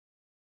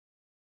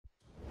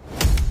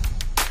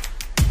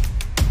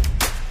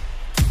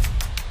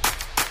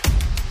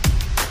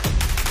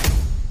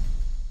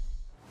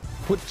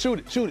Shoot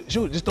it.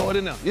 Just throw it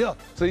in there. Yeah,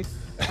 see?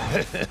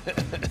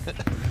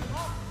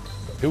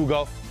 Here we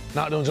go.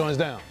 Knock them joints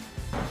down.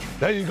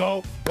 There you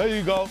go.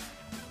 You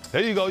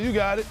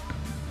got it.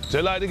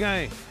 Just like the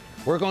game.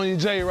 Work on your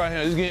J right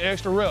here. Just getting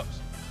extra reps.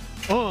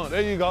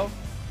 There you go.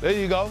 Get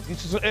you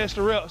some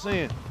extra reps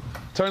in.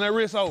 Turn that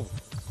wrist over.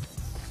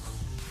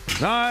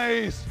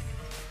 Nice.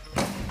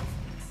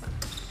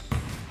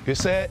 Get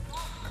set.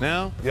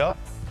 Now, yup.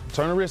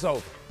 Turn the wrist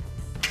over.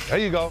 There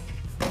you go.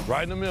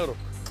 Right in the middle.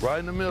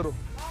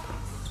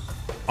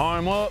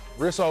 Arm up,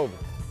 wrist over.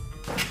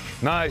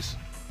 Nice.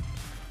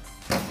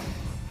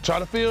 Try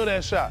to feel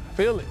that shot.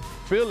 Feel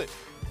it.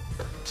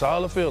 It's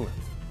all a feeling.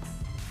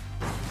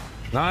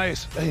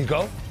 Nice. There you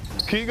go.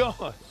 Keep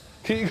going.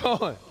 Give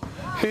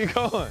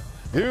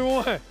me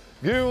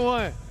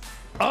one.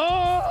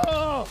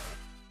 Oh!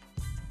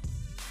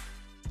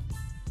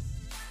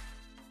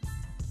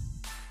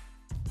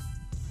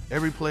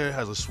 Every player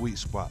has a sweet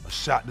spot, a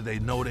shot that they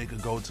know they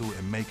could go to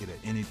and make it at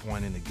any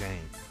point in the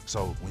game.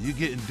 So when you're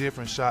getting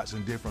different shots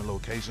in different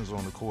locations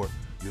on the court,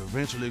 you're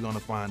eventually going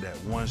to find that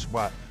one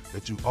spot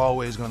that you're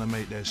always going to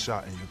make that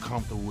shot and you're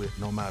comfortable with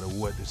no matter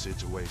what the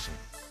situation.